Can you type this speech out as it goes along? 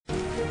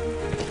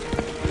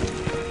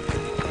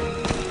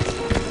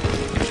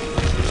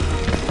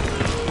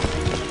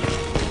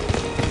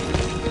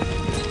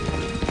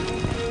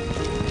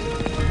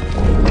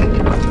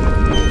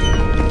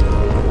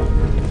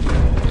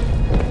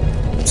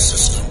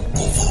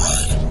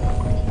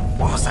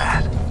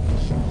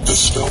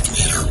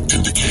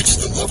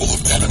level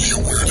of enemy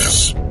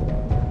awareness.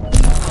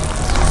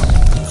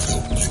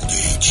 Cloak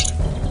engaged.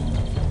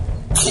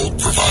 Cloak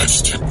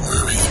provides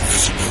temporary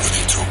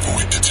invisibility to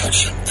avoid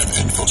detection and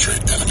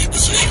infiltrate enemy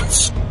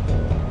positions.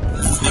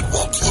 Movement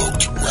while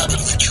cloaked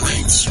rapidly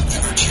drains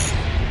energy.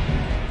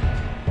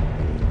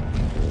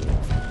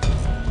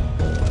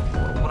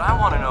 What I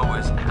want to know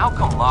is, how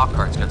come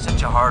Lockhart's got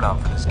such a hard-on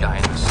for this guy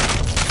in the suit?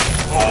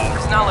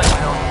 It's not like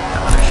we don't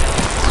have other shit,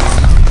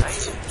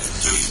 right?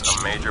 Suit's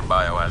a major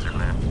biohazard,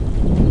 man.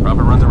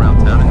 Robert runs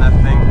around town in that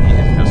thing, he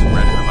is just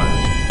spreading the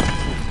virus.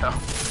 Hell,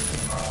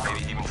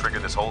 maybe even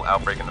triggered this whole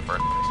outbreak in the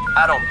first place.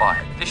 I don't buy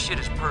it. This shit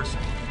is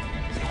personal.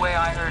 The way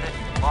I heard it,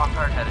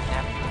 Lockhart had a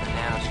nephew in the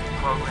nanosuit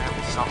program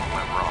and something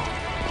went wrong.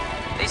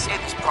 They say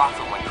this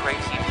prophet went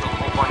crazy and killed a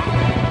whole bunch of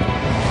people.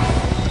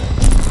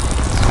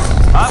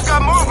 I've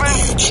got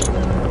movement!